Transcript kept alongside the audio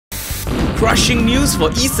Crushing news for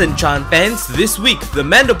Eason Chan fans this week. The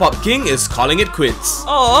Mandopop King is calling it quits.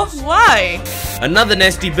 Oh, why? Another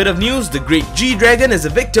nasty bit of news, the great G-Dragon is a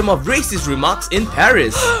victim of racist remarks in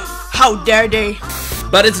Paris. How dare they?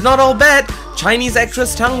 But it's not all bad. Chinese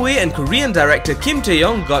actress Tang Wei and Korean director Kim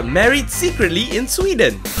Tae-yong got married secretly in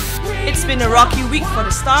Sweden. It's been a rocky week for the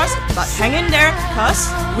stars, but hang in there, cuz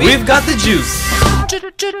we've got the juice.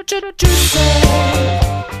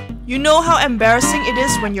 You know how embarrassing it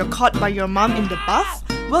is when you're caught by your mom in the bath?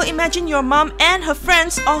 Well, imagine your mom and her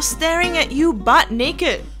friends all staring at you butt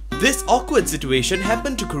naked. This awkward situation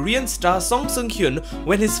happened to Korean star Song Seung-hyun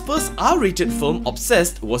when his first R-rated film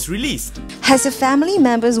Obsessed was released. Has your family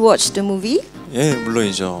members watched the movie? 예,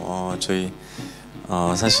 물론이죠.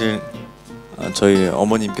 사실 저희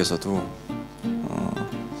어머님께서도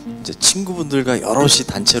이제 친구분들과 여럿이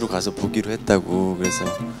단체로 가서 보기로 했다고 그래서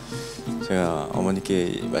제가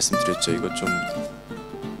어머니께 말씀드렸죠. 이거 좀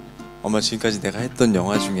엄마 지금까지 내가 했던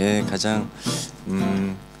영화 중에 가장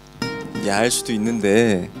야할 수도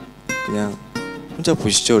있는데 그냥 혼자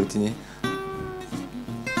보시죠 그랬더니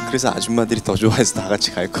그래서 아줌마들이 더 좋아해서 다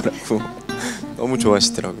같이 갈 거라고 너무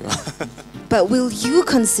좋아하시더라고요. But will you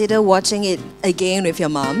consider watching it again with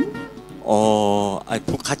your mom?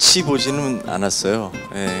 같이 보지는 않았어요.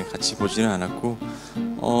 예, 같이 보지는 않았고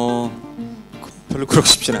별로 그러고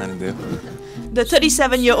싶지는 않은데요. The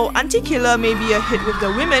 37-year-old anti-killer may be a hit with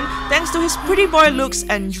the women thanks to his pretty boy looks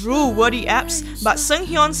and drool-worthy abs, but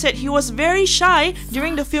Seung-hyun said he was very shy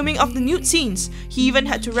during the filming of the nude scenes. He even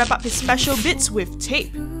had to wrap up his special bits with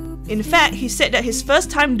tape. In fact, he said that his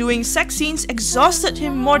first time doing sex scenes exhausted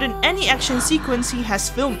him more than any action sequence he has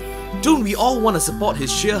filmed. Don't we all want to support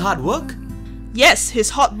his sheer hard work? Yes, his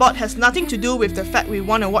hot bod has nothing to do with the fact we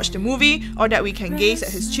want to watch the movie or that we can gaze at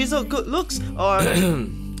his chiseled good looks or...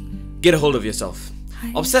 Get a hold of yourself.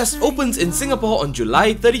 Obsessed opens in Singapore on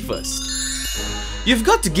July 31st. You've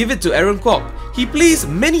got to give it to Aaron Kwok. He plays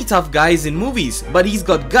many tough guys in movies, but he's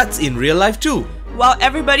got guts in real life too. While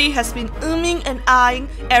everybody has been umming and ahhing,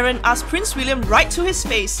 Aaron asked Prince William right to his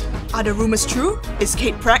face, "Are the rumors true? Is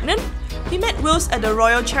Kate pregnant?" He met Wills at the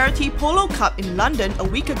Royal Charity Polo Cup in London a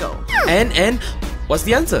week ago. And what's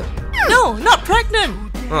the answer? No, not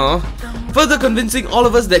pregnant! Further convincing all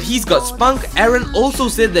of us that he's got spunk, Aaron also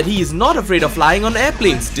said that he is not afraid of flying on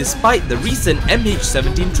airplanes despite the recent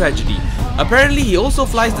MH17 tragedy. Apparently he also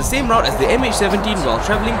flies the same route as the MH17 while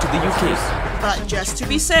travelling to the UK. But just to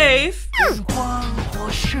be safe...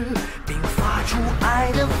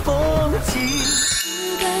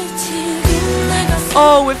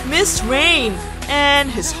 Oh, with Miss Rain and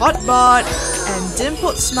his hot bod and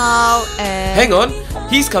dimpled smile and... Hang on,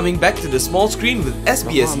 he's coming back to the small screen with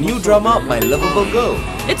SBS new drama My Lovable Girl.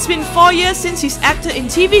 It's been 4 years since he's acted in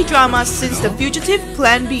TV dramas since The Fugitive,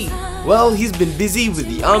 Plan B. Well, he's been busy with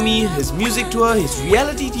the army, his music tour, his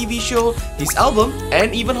reality TV show, his album,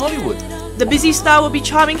 and even Hollywood. The busy star will be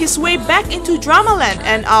charming his way back into Dramaland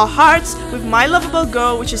and our hearts with My Lovable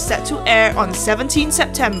Girl, which is set to air on 17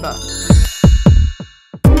 September.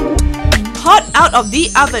 Hot out of the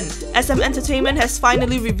oven, SM Entertainment has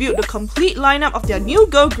finally revealed the complete lineup of their new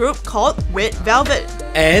girl group called Red Velvet.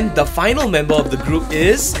 And the final member of the group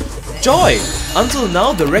is... Joy! Until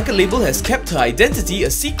now, the record label has kept her identity a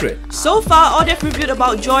secret. So far, all they've revealed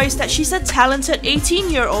about Joy is that she's a talented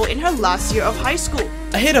 18-year-old in her last year of high school.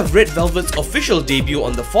 Ahead of Red Velvet's official debut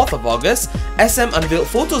on the 4th of August, SM unveiled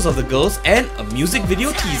photos of the girls and a music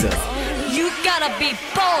video teaser. You gotta be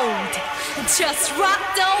bold, just rock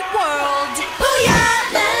the world. Booyah!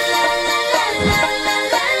 La, la, la, la, la, la,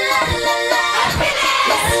 la, la, la.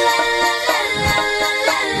 Happiness!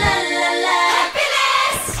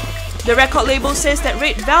 The record label says that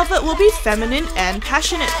Red Velvet will be feminine and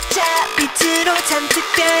passionate.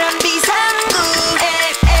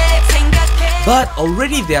 But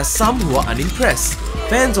already there are some who are unimpressed.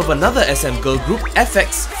 Fans of another SM girl group,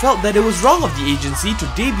 FX, felt that it was wrong of the agency to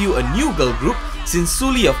debut a new girl group since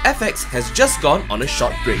Suli of FX has just gone on a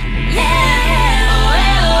short break.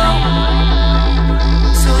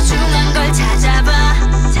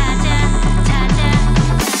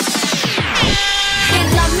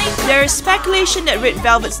 There is speculation that Red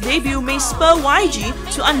Velvet's debut may spur YG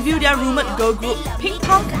to unveil their rumoured girl group Pink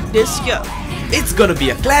Punk this year. It's gonna be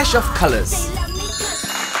a clash of colours.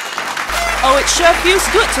 Oh, it sure feels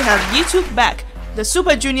good to have Yituk back. The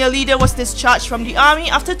Super Junior leader was discharged from the army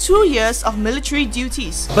after 2 years of military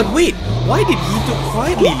duties. But wait, why did Yituk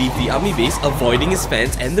quietly leave the army base, avoiding his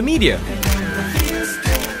fans and the media?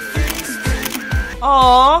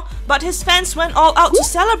 Aww, but his fans went all out to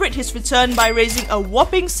celebrate his return by raising a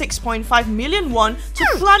whopping 6.5 million won to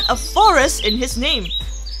plant a forest in his name.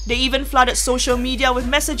 They even flooded social media with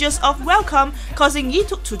messages of welcome, causing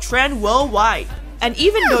Yituk to trend worldwide. And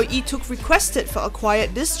even though Yituk requested for a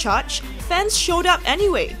quiet discharge, fans showed up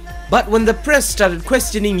anyway. But when the press started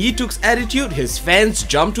questioning Yituk's attitude, his fans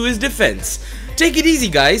jumped to his defense. Take it easy,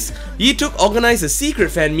 guys. Yituk organized a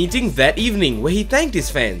secret fan meeting that evening where he thanked his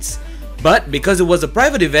fans. But because it was a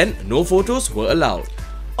private event, no photos were allowed.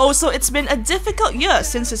 Also, it's been a difficult year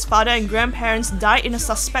since his father and grandparents died in a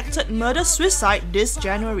suspected murder-suicide this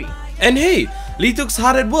January. And hey, Yituk's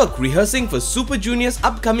hard at work rehearsing for Super Junior's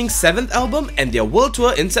upcoming 7th album and their world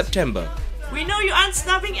tour in September. We know you aren't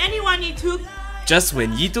snubbing anyone, Yituk. Just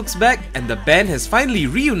when Yituk's back and the band has finally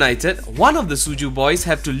reunited, one of the Suju boys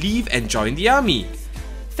have to leave and join the army.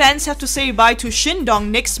 Fans have to say bye to Shindong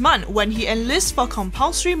next month when he enlists for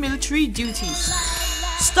compulsory military duties.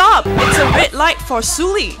 Stop! It's a red light for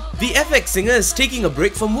Sully. The FX singer is taking a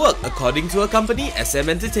break from work according to her company SM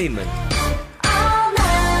Entertainment. All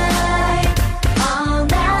night,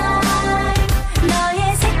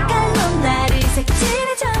 너의 색깔로 나를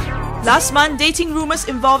색칠해줘. Last month, dating rumors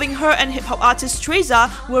involving her and hip-hop artist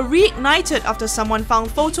Treza were reignited after someone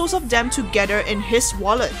found photos of them together in his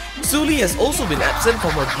wallet. Sully has also been absent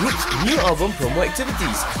from her group's new album promo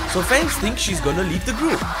activities, so fans think she's gonna leave the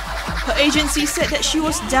group. Her agency said that she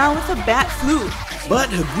was down with a bad flu. But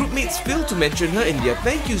her groupmates failed to mention her in their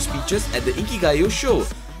thank you speeches at the Inkigayo show.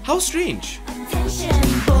 How strange.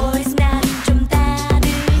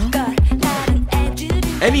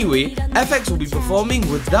 Anyway, FX will be performing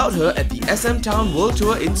without her at the SM Town World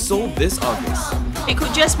Tour in Seoul this August. It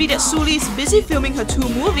could just be that Sully is busy filming her 2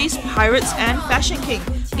 movies, Pirates and Fashion King.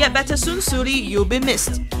 Get better soon, Sully, you'll be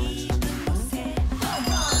missed.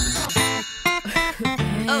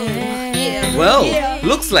 Well,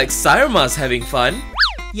 looks like Sayurma's having fun.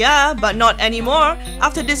 Yeah, but not anymore.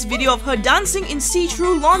 After this video of her dancing in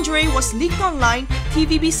see-through lingerie was leaked online,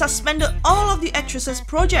 TVB suspended all of the actress's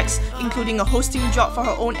projects, including a hosting job for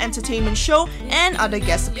her own entertainment show and other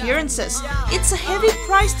guest appearances. It's a heavy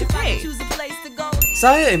price to pay.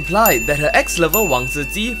 Saya implied that her ex-lover Wang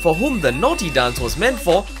Zizi, for whom the naughty dance was meant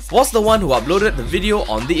for, was the one who uploaded the video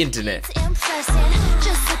on the internet.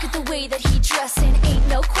 Just look at the way that he dressing, ain't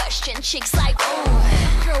no question. Chicks like, oh,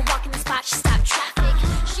 girl walking the spot, she stop traffic.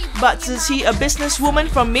 But Zizi, a businesswoman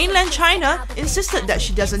from mainland China, insisted that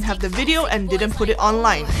she doesn't have the video and didn't put it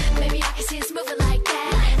online. Baby, I can see us moving like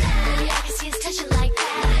that. Baby, I can see us touching like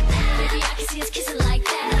that. Baby, I can see us kissing like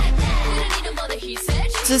that. We don't need no more than he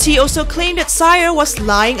said. Zizi also claimed that Sire was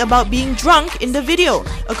lying about being drunk in the video.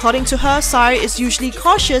 According to her, Sire is usually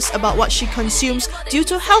cautious about what she consumes due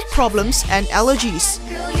to health problems and allergies.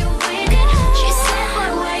 Girl, you winning. She said,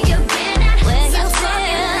 boy, where you been at? When you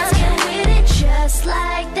friends can win it just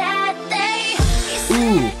like that.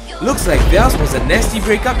 Ooh, looks like theirs was a nasty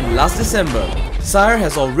breakup last December. Sire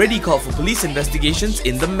has already called for police investigations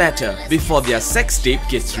in the matter before their sex tape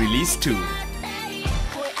gets released too.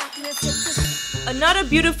 Another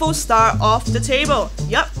beautiful star off the table.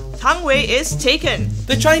 Yup, Tang Wei is taken.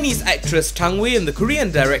 The Chinese actress Tang Wei and the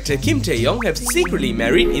Korean director Kim Tae-yong have secretly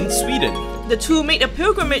married in Sweden. The two made a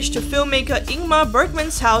pilgrimage to filmmaker Ingmar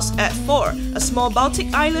Bergman's house at Får, a small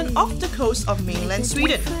Baltic island off the coast of mainland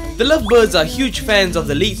Sweden. The lovebirds are huge fans of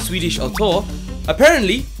the late Swedish author.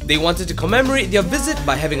 Apparently, they wanted to commemorate their visit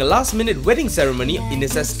by having a last-minute wedding ceremony in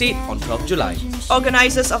his estate on 12 July.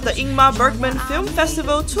 Organizers of the Ingmar Bergman Film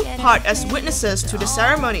Festival took part as witnesses to the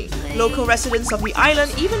ceremony. Local residents of the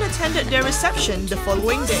island even attended their reception the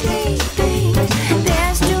following day.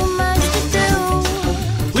 There's too much to do.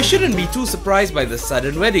 We shouldn't be too surprised by the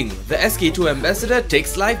sudden wedding. The SK2 ambassador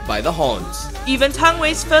takes life by the horns. Even Tang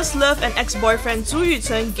Wei's first love and ex-boyfriend Zhu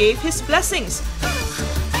Yuchen gave his blessings.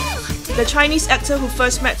 The Chinese actor who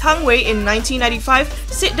first met Tang Wei in 1995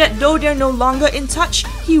 said that though they're no longer in touch,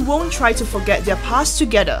 he won't try to forget their past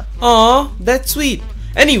together. Aww, that's sweet.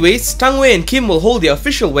 Anyways, Tang Wei and Kim will hold their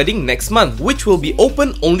official wedding next month, which will be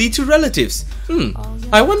open only to relatives.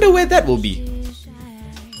 I wonder where that will be.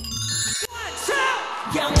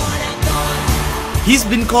 He's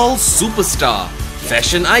been called superstar,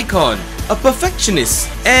 fashion icon, a perfectionist,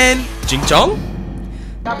 and Ching Chong?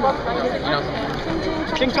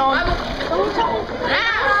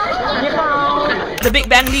 The Big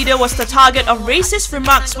Bang leader was the target of racist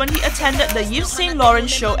remarks when he attended the Yves Saint Laurent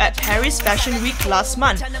show at Paris Fashion Week last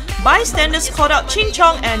month. Bystanders called out Ching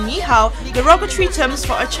Chong and Ni Hao, derogatory terms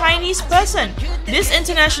for a Chinese person. This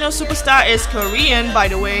international superstar is Korean, by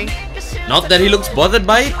the way. Not that he looks bothered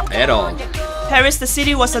by it at all. Paris the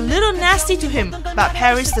city was a little nasty to him, but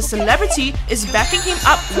Paris the celebrity is backing him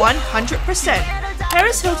up 100%.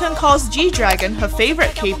 Paris Hilton calls G-Dragon her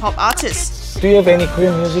favorite K-pop artist. Do you have any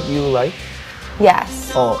Korean music you like?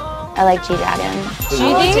 Yes. Oh. I like G-Dragon.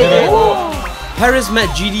 Paris met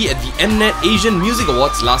GD at the Mnet Asian Music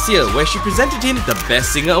Awards last year, where she presented him the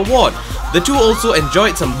Best Singer award. The two also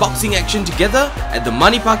enjoyed some boxing action together at the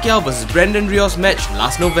Manny Pacquiao vs Brandon Rios match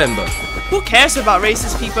last November. Who cares about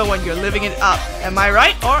racist people when you're living it up? Am I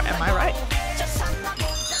right or am I right?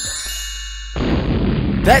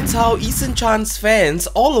 That's how Eason Chan's fans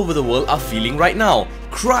all over the world are feeling right now.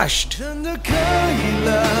 Crushed.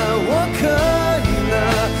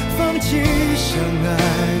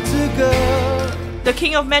 The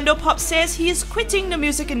king of Mandopop says he is quitting the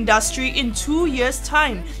music industry in 2 years'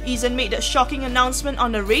 time. Eason made a shocking announcement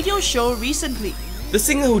on a radio show recently. The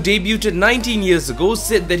singer who debuted 19 years ago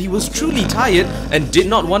said that he was truly tired and did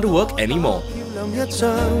not want to work anymore.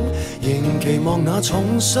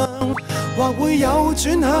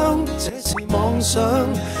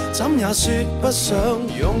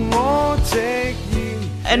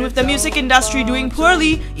 And with the music industry doing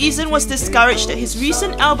poorly, Eason was discouraged that his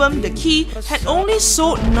recent album, The Key, had only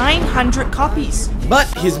sold 900 copies. But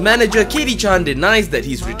his manager Katie Chan denies that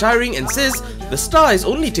he's retiring and says the star is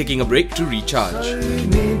only taking a break to recharge.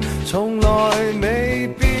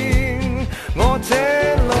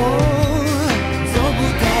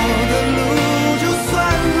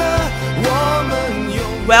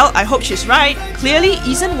 Well, I hope she's right. Clearly,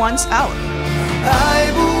 Eason wants out.